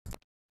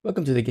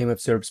Welcome to the Game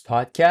of Serbs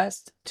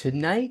podcast.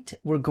 Tonight,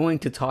 we're going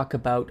to talk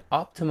about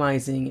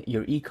optimizing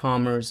your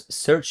e-commerce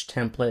search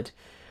template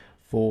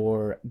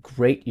for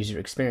great user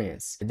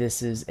experience.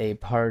 This is a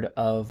part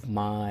of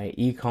my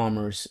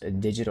e-commerce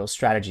digital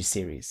strategy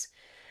series.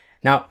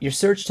 Now, your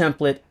search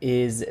template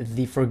is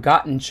the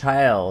forgotten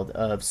child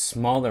of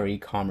smaller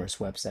e-commerce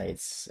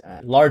websites.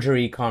 Larger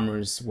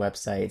e-commerce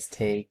websites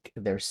take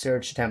their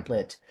search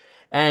template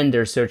and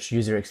their search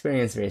user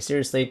experience very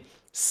seriously.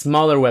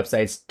 Smaller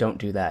websites don't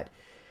do that.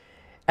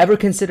 Ever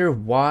consider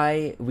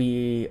why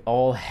we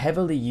all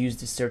heavily use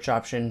the search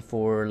option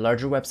for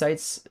larger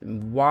websites?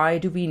 Why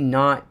do we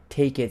not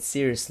take it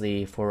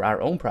seriously for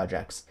our own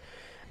projects?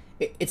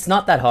 It's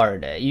not that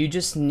hard. You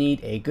just need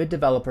a good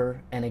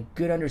developer and a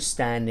good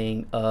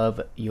understanding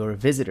of your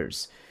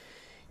visitors.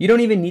 You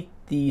don't even need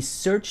the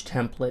search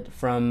template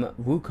from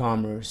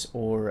WooCommerce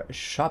or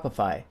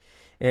Shopify.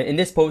 In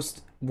this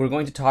post, we're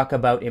going to talk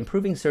about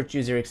improving search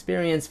user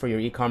experience for your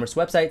e-commerce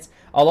websites.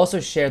 I'll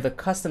also share the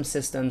custom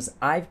systems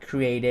I've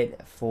created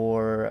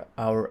for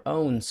our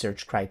own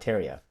search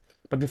criteria.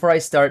 But before I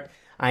start,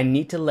 I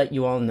need to let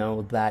you all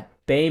know that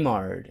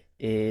Baymard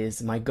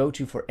is my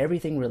go-to for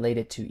everything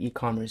related to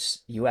e-commerce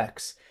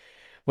UX.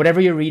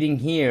 Whatever you're reading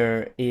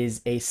here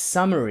is a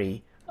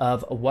summary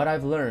of what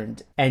I've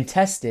learned and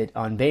tested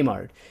on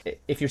Baymard.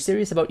 If you're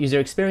serious about user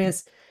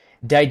experience,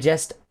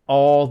 digest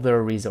all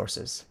their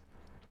resources.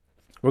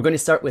 We're going to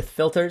start with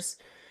filters.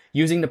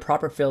 Using the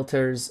proper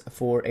filters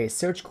for a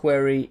search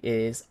query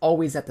is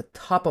always at the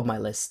top of my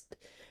list.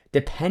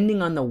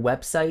 Depending on the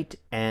website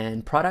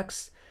and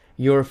products,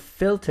 your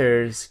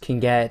filters can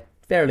get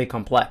fairly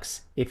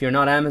complex. If you're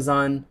not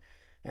Amazon,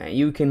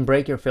 you can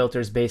break your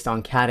filters based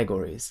on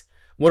categories.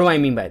 What do I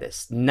mean by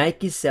this?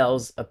 Nike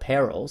sells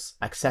apparels,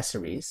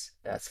 accessories,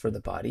 that's for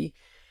the body,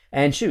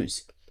 and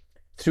shoes.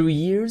 Through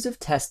years of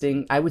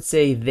testing, I would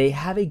say they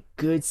have a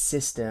good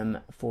system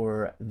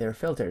for their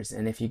filters.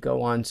 And if you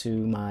go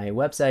onto my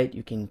website,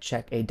 you can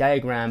check a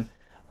diagram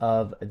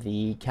of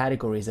the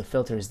categories of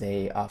filters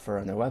they offer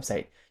on their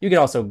website. You can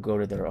also go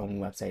to their own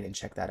website and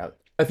check that out.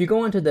 If you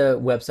go onto the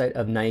website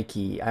of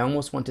Nike, I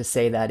almost want to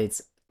say that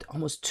it's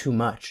almost too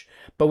much.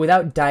 But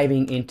without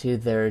diving into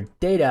their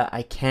data,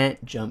 I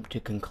can't jump to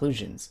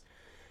conclusions.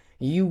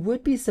 You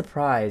would be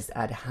surprised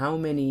at how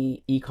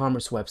many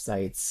e-commerce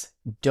websites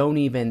don't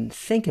even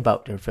think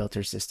about their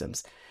filter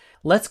systems.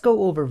 Let's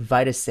go over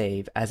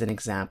VitaSave as an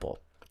example.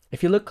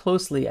 If you look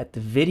closely at the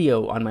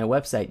video on my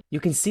website, you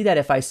can see that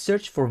if I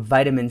search for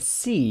vitamin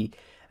C,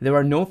 there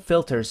are no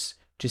filters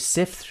to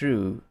sift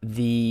through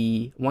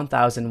the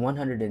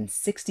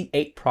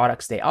 1,168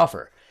 products they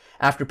offer.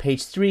 After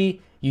page 3,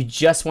 you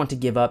just want to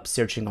give up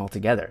searching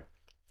altogether.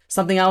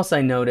 Something else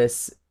I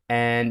notice,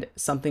 and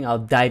something I'll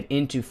dive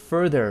into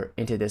further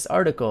into this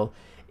article,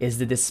 is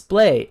the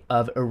display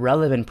of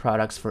irrelevant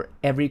products for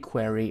every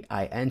query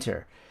I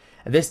enter.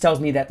 This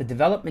tells me that the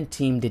development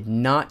team did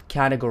not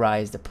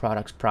categorize the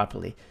products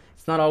properly.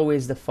 It's not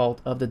always the fault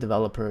of the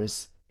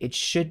developers. It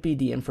should be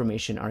the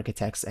information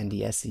architects and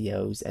the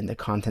SEOs and the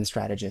content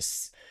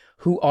strategists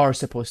who are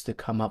supposed to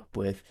come up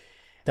with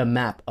the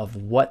map of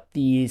what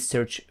the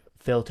search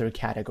filter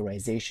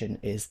categorization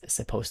is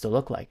supposed to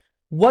look like.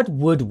 What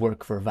would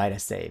work for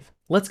VitaSave?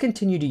 Let's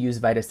continue to use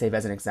VitaSave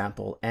as an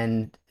example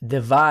and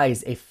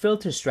devise a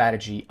filter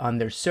strategy on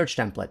their search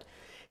template.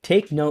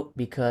 Take note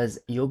because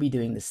you'll be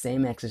doing the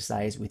same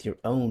exercise with your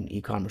own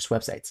e-commerce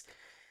websites.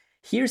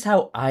 Here's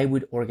how I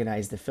would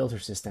organize the filter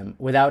system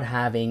without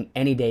having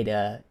any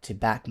data to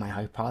back my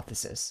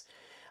hypothesis.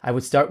 I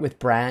would start with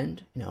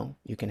brand,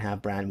 you can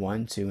have brand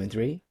 1, 2, and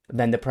 3,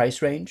 then the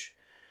price range,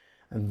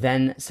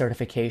 then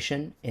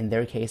certification. In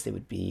their case, it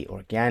would be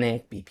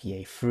organic,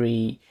 BPA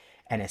free,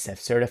 NSF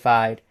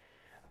certified.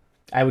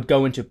 I would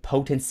go into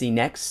potency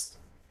next,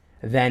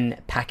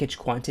 then package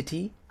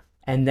quantity,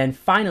 and then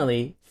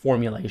finally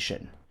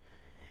formulation.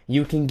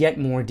 You can get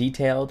more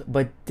detailed,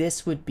 but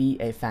this would be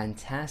a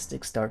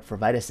fantastic start for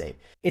VitaSave.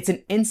 It's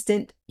an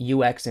instant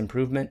UX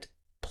improvement.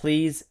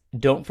 Please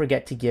don't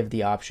forget to give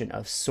the option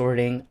of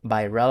sorting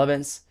by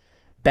relevance,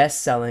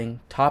 best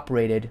selling, top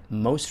rated,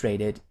 most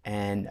rated,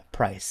 and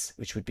price,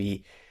 which would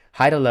be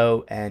high to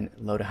low and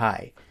low to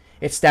high.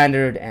 It's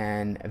standard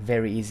and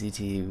very easy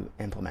to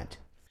implement.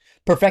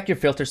 Perfect your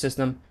filter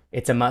system.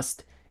 It's a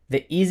must.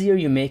 The easier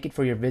you make it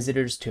for your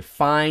visitors to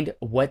find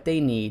what they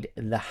need,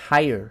 the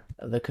higher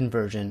the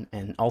conversion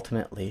and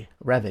ultimately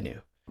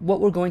revenue.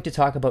 What we're going to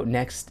talk about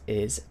next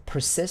is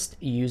persist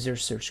user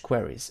search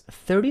queries.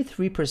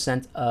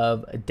 33%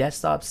 of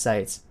desktop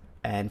sites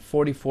and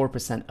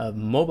 44% of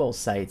mobile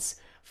sites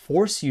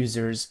force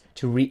users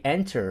to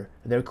re-enter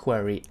their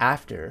query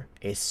after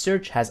a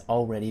search has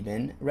already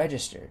been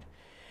registered.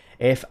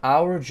 If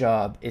our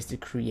job is to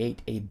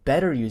create a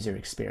better user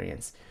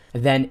experience,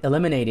 then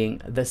eliminating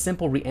the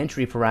simple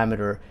re-entry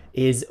parameter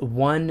is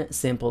one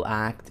simple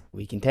act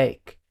we can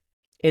take.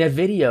 In a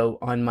video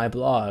on my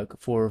blog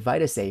for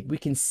VitaSave, we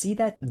can see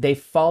that they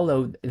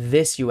followed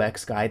this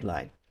UX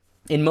guideline.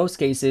 In most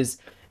cases,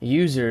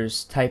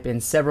 users type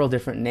in several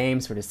different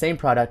names for the same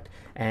product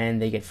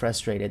and they get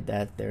frustrated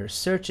that their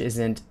search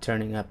isn't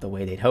turning up the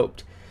way they'd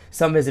hoped.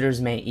 Some visitors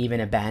may even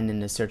abandon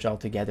the search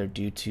altogether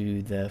due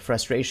to the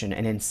frustration,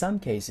 and in some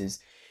cases,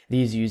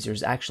 these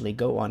users actually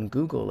go on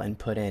Google and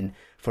put in,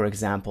 for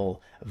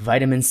example,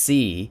 vitamin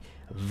C,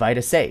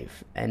 VitaSave,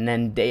 and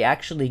then they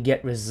actually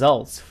get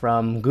results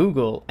from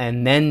Google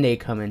and then they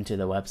come into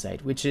the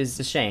website, which is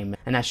a shame,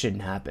 and that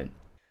shouldn't happen.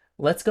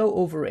 Let's go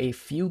over a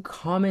few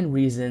common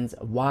reasons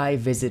why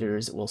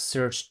visitors will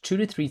search 2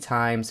 to 3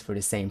 times for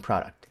the same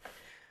product.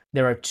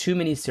 There are too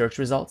many search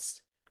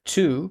results.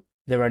 2,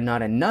 there are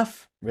not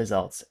enough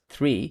results.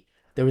 3,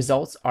 the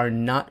results are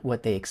not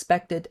what they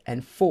expected.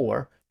 And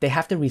 4, they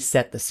have to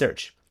reset the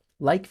search.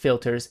 Like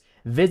filters,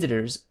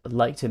 visitors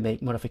like to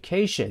make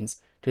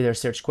modifications to their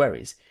search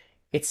queries.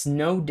 It's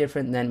no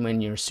different than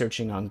when you're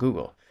searching on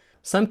Google.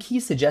 Some key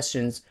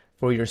suggestions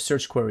for your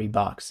search query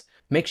box.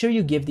 Make sure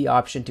you give the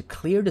option to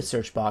clear the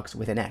search box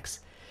with an X.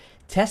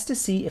 Test to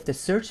see if the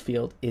search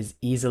field is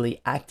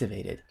easily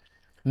activated.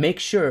 Make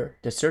sure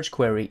the search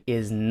query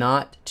is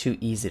not too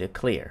easy to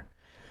clear.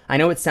 I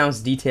know it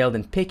sounds detailed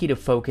and picky to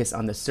focus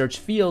on the search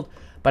field,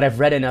 but I've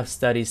read enough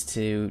studies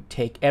to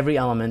take every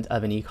element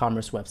of an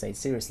e-commerce website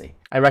seriously.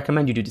 I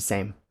recommend you do the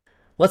same.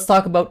 Let's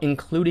talk about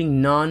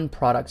including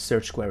non-product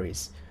search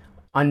queries.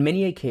 On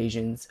many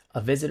occasions,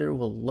 a visitor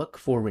will look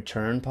for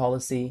return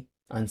policy,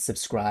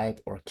 unsubscribe,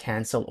 or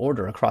cancel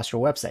order across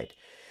your website.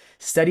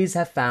 Studies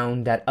have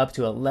found that up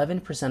to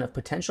 11% of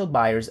potential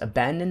buyers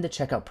abandon the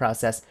checkout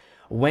process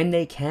when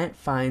they can't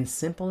find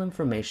simple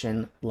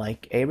information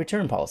like a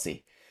return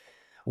policy.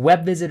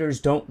 Web visitors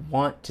don't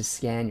want to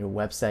scan your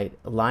website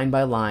line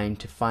by line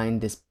to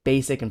find this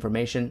basic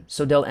information,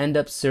 so they'll end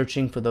up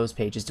searching for those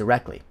pages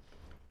directly.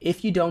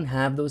 If you don't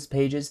have those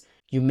pages,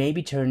 you may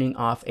be turning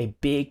off a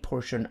big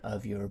portion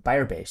of your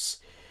buyer base.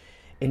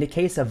 In the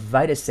case of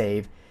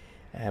VitaSave,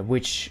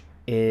 which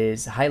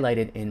is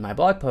highlighted in my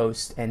blog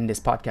post and this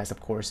podcast,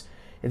 of course,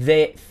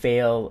 they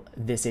fail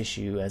this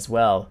issue as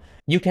well.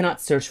 You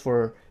cannot search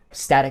for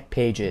static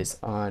pages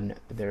on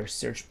their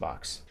search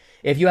box.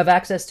 If you have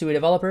access to a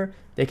developer,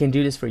 they can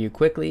do this for you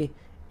quickly.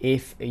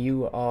 If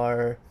you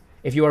are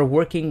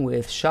working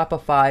with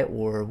Shopify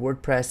or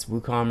WordPress,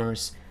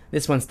 WooCommerce,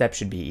 this one step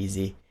should be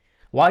easy.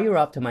 While you're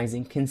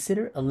optimizing,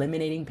 consider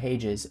eliminating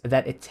pages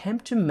that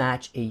attempt to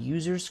match a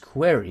user's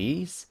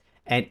queries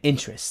and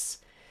interests.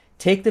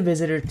 Take the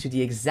visitor to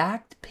the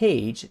exact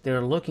page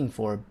they're looking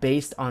for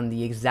based on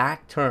the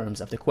exact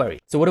terms of the query.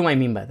 So what do I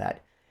mean by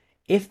that?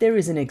 If there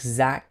is an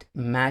exact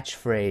match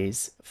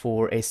phrase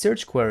for a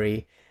search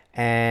query,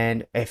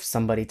 and if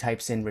somebody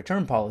types in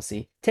return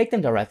policy, take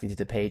them directly to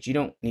the page. You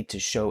don't need to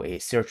show a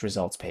search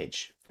results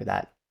page for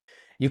that.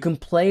 You can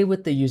play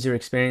with the user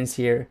experience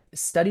here,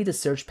 study the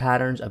search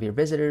patterns of your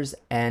visitors,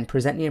 and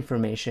present the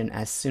information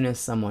as soon as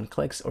someone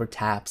clicks or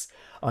taps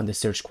on the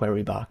search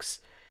query box.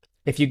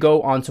 If you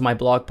go onto my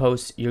blog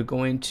post, you're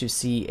going to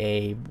see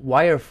a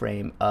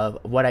wireframe of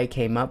what I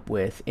came up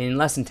with in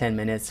less than 10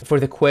 minutes for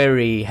the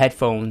query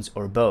headphones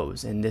or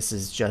Bose. And this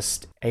is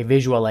just a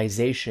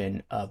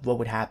visualization of what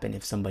would happen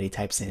if somebody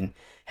types in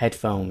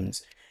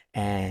headphones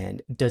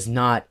and does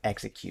not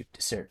execute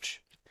the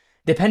search.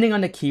 Depending on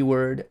the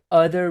keyword,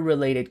 other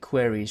related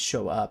queries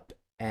show up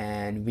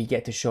and we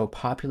get to show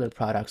popular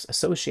products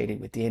associated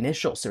with the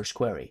initial search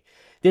query.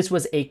 This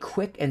was a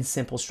quick and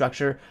simple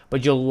structure,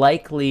 but you'll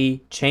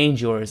likely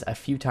change yours a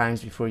few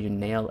times before you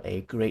nail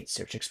a great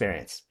search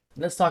experience.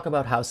 Let's talk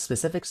about how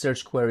specific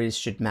search queries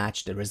should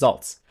match the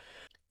results.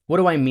 What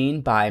do I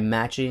mean by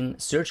matching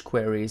search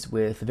queries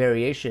with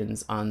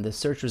variations on the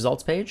search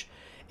results page?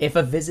 If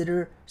a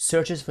visitor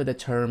searches for the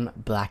term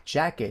black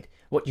jacket,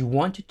 what you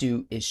want to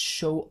do is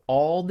show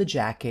all the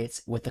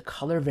jackets with the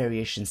color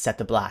variation set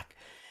to black.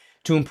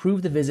 To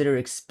improve the visitor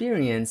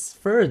experience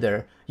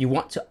further, you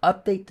want to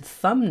update the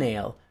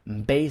thumbnail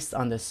based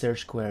on the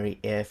search query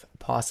if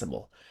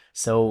possible.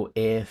 So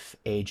if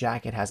a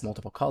jacket has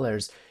multiple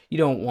colors, you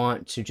don't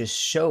want to just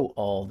show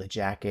all the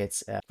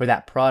jackets for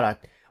that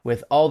product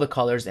with all the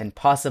colors and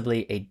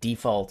possibly a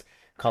default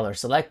color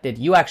selected.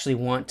 You actually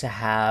want to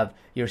have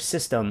your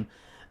system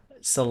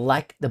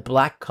select the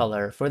black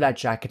color for that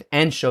jacket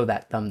and show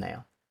that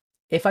thumbnail.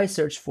 If I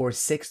search for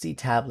 60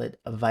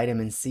 tablet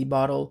vitamin C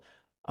bottle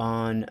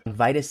on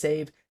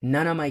VitaSave,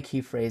 none of my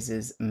key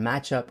phrases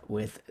match up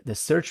with the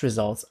search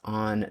results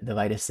on the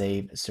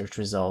VitaSave search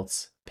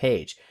results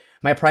page.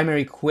 My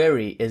primary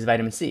query is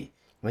vitamin C,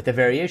 with the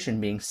variation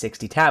being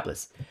 60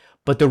 tablets.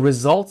 But the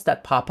results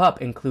that pop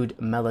up include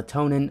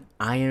melatonin,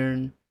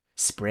 iron,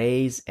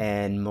 sprays,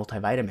 and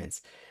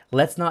multivitamins.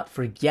 Let's not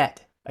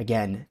forget,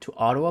 again, to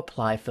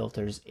auto-apply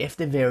filters if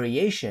the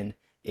variation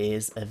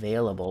is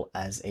available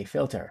as a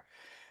filter.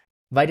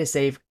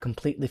 VitaSave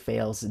completely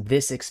fails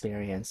this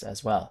experience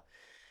as well.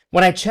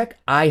 When I check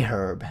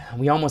iHerb,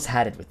 we almost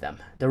had it with them.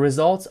 The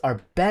results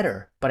are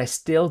better, but I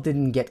still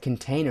didn't get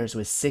containers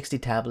with 60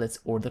 tablets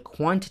or the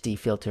quantity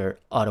filter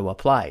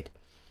auto-applied.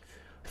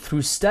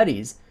 Through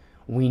studies,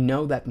 we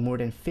know that more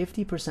than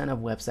 50% of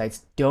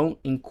websites don't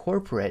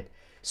incorporate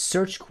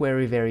search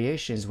query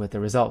variations with the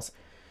results.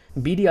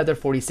 Be the other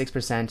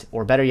 46%,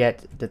 or better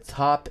yet, the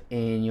top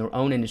in your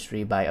own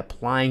industry by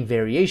applying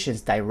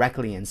variations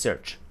directly in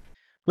search.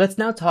 Let's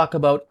now talk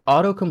about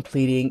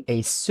auto-completing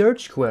a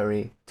search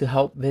query to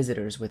help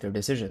visitors with their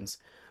decisions.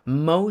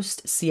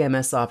 Most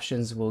CMS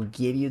options will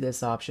give you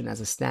this option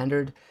as a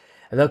standard.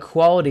 The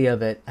quality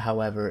of it,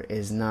 however,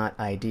 is not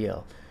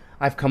ideal.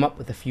 I've come up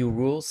with a few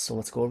rules, so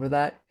let's go over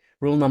that.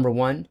 Rule number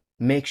 1,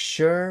 make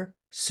sure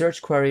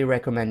search query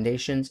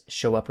recommendations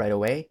show up right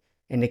away.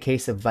 In the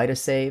case of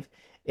VitaSave,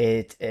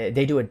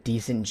 they do a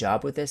decent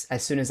job with this.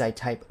 As soon as I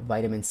type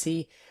vitamin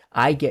C,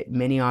 I get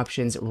many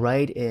options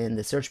right in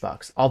the search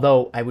box.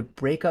 Although I would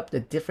break up the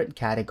different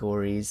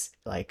categories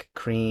like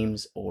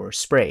creams or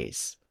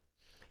sprays.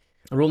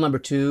 Rule number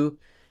 2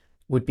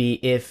 would be,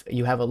 if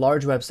you have a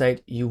large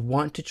website, you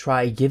want to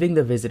try giving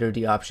the visitor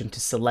the option to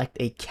select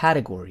a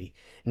category.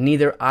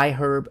 Neither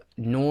iHerb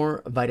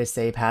nor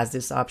VitaSave has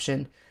this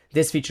option.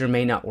 This feature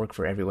may not work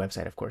for every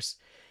website, of course.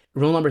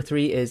 Rule number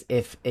 3 is,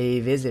 if a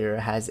visitor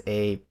has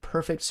a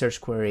perfect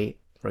search query,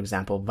 for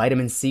example,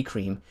 vitamin C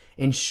cream,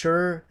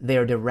 ensure they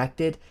are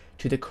directed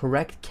to the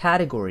correct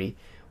category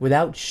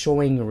without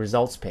showing a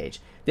results page.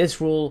 This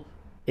rule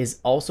is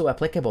also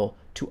applicable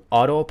to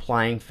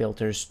auto-applying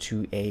filters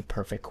to a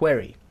perfect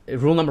query.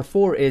 Rule number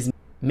 4 is,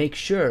 make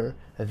sure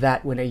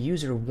that when a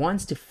user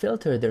wants to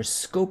filter their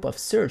scope of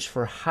search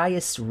for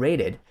highest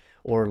rated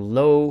or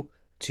low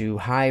to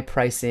high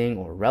pricing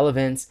or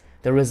relevance,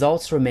 the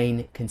results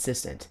remain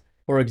consistent.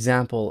 For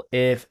example,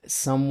 if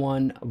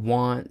someone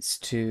wants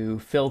to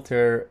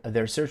filter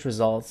their search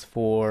results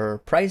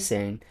for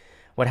pricing,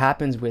 what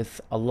happens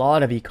with a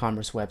lot of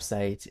e-commerce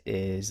websites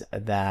is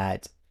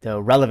that the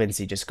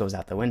relevancy just goes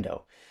out the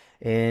window.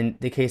 In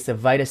the case of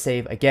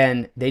VitaSave,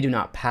 again, they do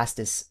not pass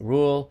this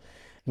rule.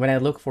 When I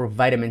look for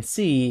vitamin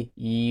C,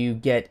 you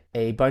get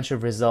a bunch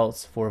of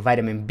results for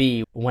vitamin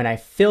B when I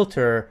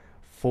filter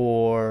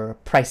for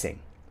pricing.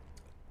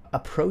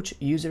 Approach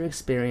user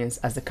experience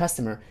as the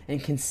customer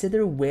and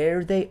consider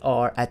where they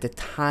are at the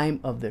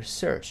time of their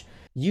search.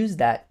 Use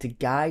that to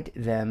guide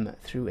them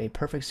through a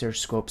perfect search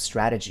scope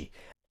strategy.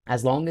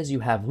 As long as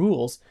you have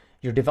rules,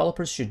 your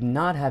developers should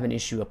not have an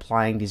issue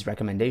applying these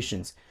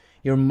recommendations.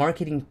 Your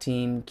marketing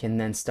team can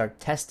then start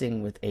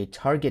testing with a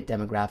target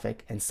demographic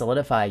and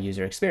solidify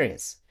user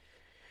experience.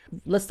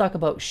 Let's talk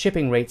about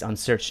shipping rates on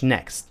search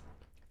next.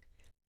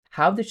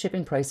 How the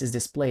shipping price is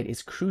displayed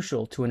is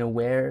crucial to an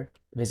aware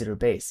visitor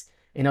base.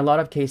 In a lot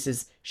of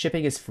cases,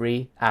 shipping is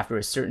free after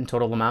a certain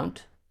total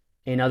amount.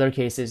 In other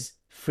cases,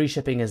 free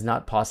shipping is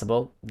not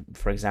possible,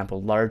 for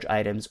example, large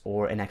items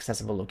or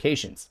inaccessible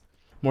locations.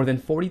 More than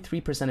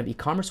 43% of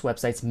e-commerce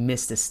websites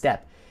miss this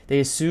step. They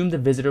assume the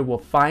visitor will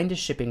find a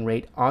shipping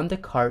rate on the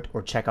cart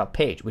or checkout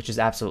page, which is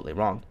absolutely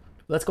wrong.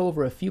 Let's go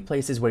over a few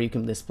places where you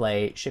can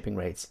display shipping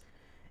rates.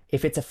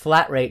 If it's a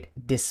flat rate,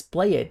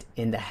 display it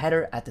in the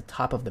header at the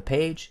top of the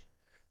page.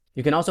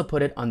 You can also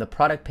put it on the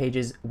product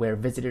pages where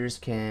visitors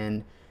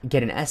can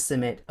get an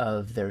estimate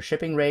of their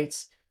shipping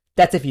rates.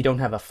 That's if you don't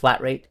have a flat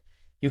rate.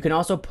 You can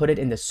also put it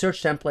in the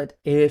search template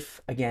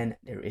if, again,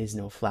 there is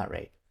no flat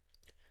rate.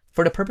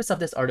 For the purpose of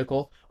this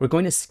article, we're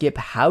going to skip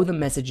how the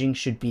messaging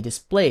should be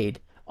displayed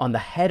on the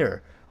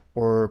header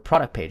or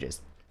product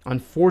pages.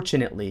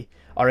 Unfortunately,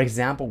 our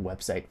example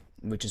website,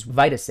 which is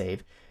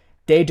VitaSave,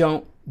 they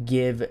don't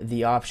give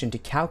the option to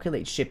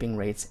calculate shipping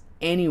rates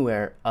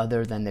anywhere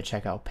other than the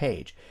checkout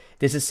page.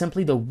 This is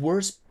simply the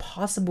worst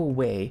possible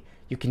way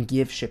you can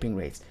give shipping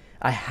rates.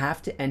 I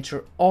have to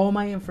enter all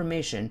my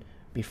information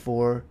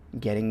before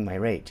getting my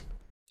rate.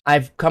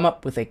 I've come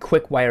up with a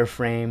quick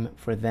wireframe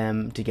for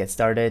them to get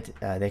started.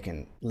 They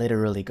can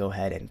literally go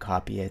ahead and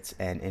copy it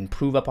and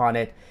improve upon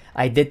it.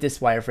 I did this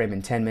wireframe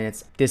in 10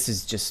 minutes. This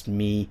is just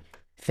me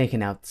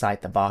thinking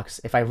outside the box.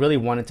 If I really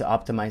wanted to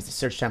optimize the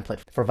search template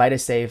for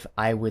VitaSave,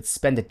 I would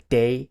spend a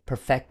day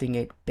perfecting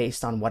it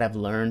based on what I've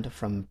learned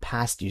from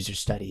past user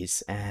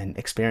studies and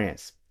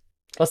experience.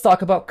 Let's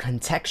talk about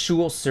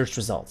contextual search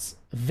results.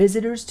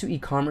 Visitors to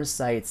e-commerce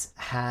sites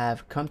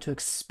have come to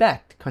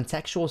expect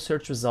contextual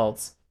search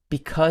results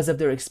because of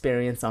their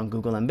experience on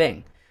Google and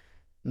Bing.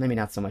 Maybe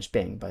not so much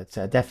Bing, but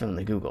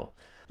definitely Google.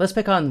 Let's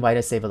pick on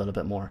VitaSave a little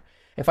bit more.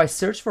 If I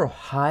search for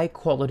high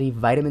quality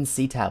vitamin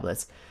C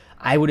tablets,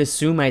 I would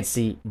assume I'd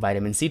see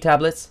vitamin C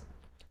tablets,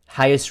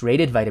 highest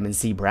rated vitamin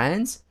C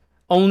brands,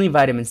 only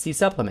vitamin C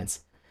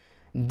supplements.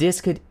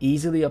 This could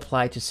easily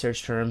apply to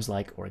search terms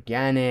like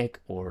organic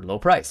or low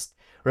priced.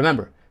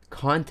 Remember,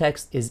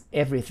 context is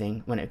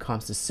everything when it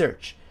comes to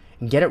search.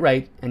 Get it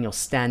right and you'll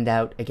stand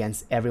out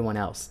against everyone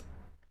else.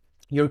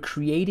 You're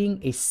creating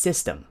a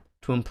system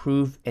to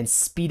improve and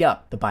speed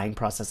up the buying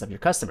process of your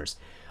customers.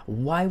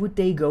 Why would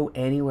they go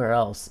anywhere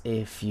else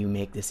if you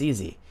make this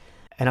easy?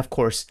 And of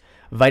course,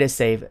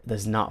 VitaSave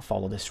does not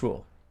follow this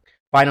rule.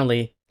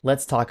 Finally,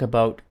 let's talk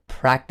about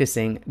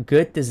practicing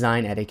good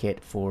design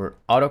etiquette for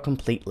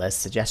autocomplete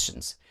list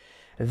suggestions.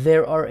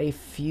 There are a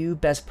few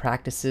best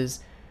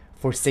practices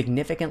for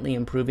significantly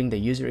improving the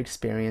user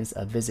experience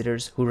of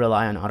visitors who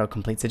rely on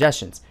autocomplete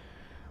suggestions.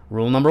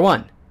 Rule number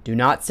 1, Do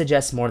not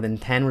suggest more than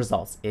 10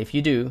 results. If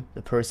you do,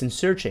 the person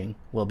searching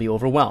will be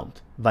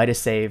overwhelmed.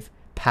 VitaSave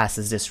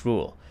passes this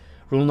rule.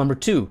 Rule number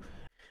 2,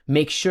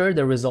 make sure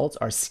the results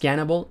are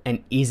scannable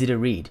and easy to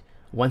read.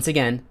 Once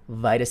again,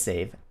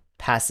 VitaSave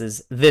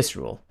passes this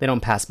rule. They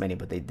don't pass many,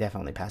 but they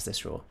definitely pass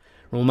this rule.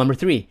 Rule number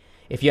 3,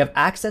 if you have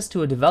access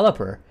to a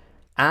developer,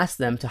 ask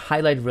them to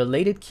highlight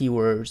related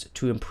keywords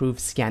to improve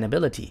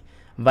scannability.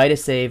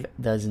 VitaSave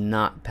does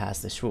not pass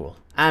this rule.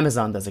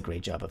 Amazon does a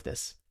great job of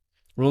this.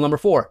 Rule number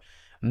 4,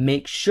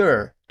 make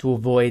sure to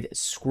avoid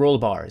scroll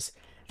bars.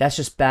 That's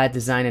just bad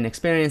design and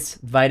experience.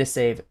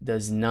 VitaSave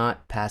does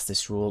not pass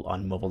this rule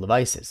on mobile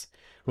devices.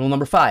 Rule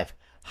number 5,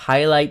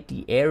 highlight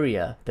the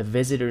area the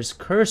visitor's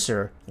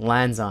cursor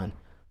lands on.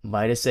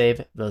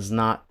 VitaSave does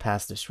not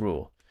pass this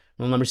rule.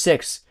 Rule number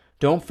 6,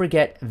 don't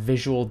forget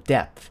visual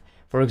depth.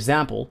 For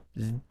example,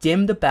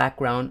 dim the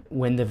background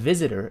when the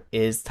visitor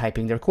is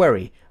typing their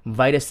query.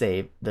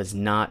 VitaSave does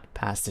not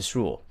pass this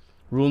rule.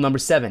 Rule number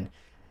 7,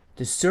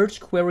 the search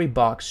query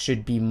box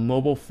should be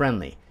mobile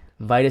friendly.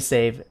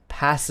 VitaSave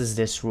passes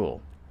this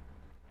rule.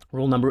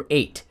 Rule number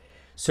 8,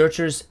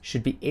 searchers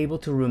should be able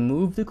to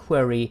remove the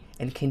query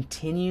and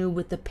continue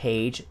with the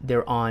page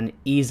they're on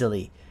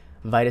easily.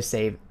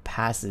 VitaSave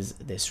passes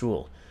this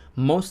rule.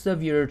 Most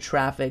of your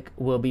traffic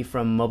will be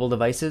from mobile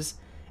devices.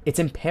 It's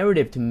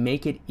imperative to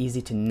make it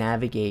easy to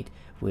navigate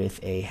with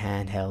a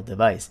handheld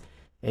device.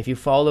 If you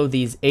follow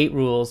these 8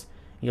 rules,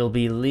 you'll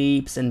be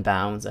leaps and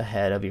bounds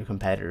ahead of your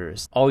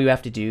competitors. All you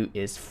have to do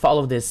is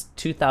follow this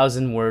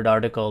 2,000-word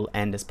article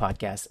and this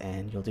podcast,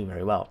 and you'll do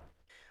very well.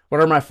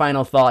 What are my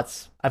final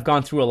thoughts? I've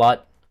gone through a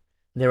lot.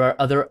 There are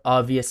other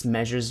obvious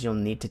measures you'll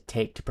need to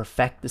take to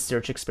perfect the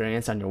search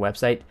experience on your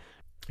website.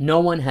 No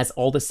one has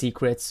all the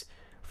secrets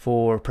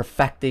for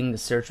perfecting the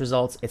search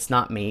results. It's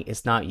not me,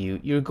 it's not you.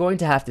 You're going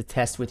to have to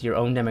test with your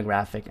own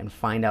demographic and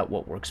find out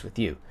what works with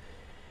you.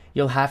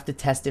 You'll have to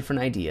test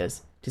different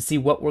ideas to see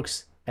what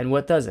works and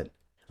what doesn't.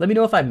 Let me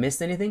know if I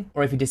missed anything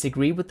or if you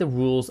disagree with the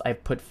rules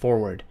I've put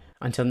forward.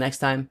 Until next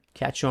time,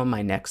 catch you on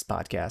my next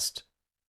podcast.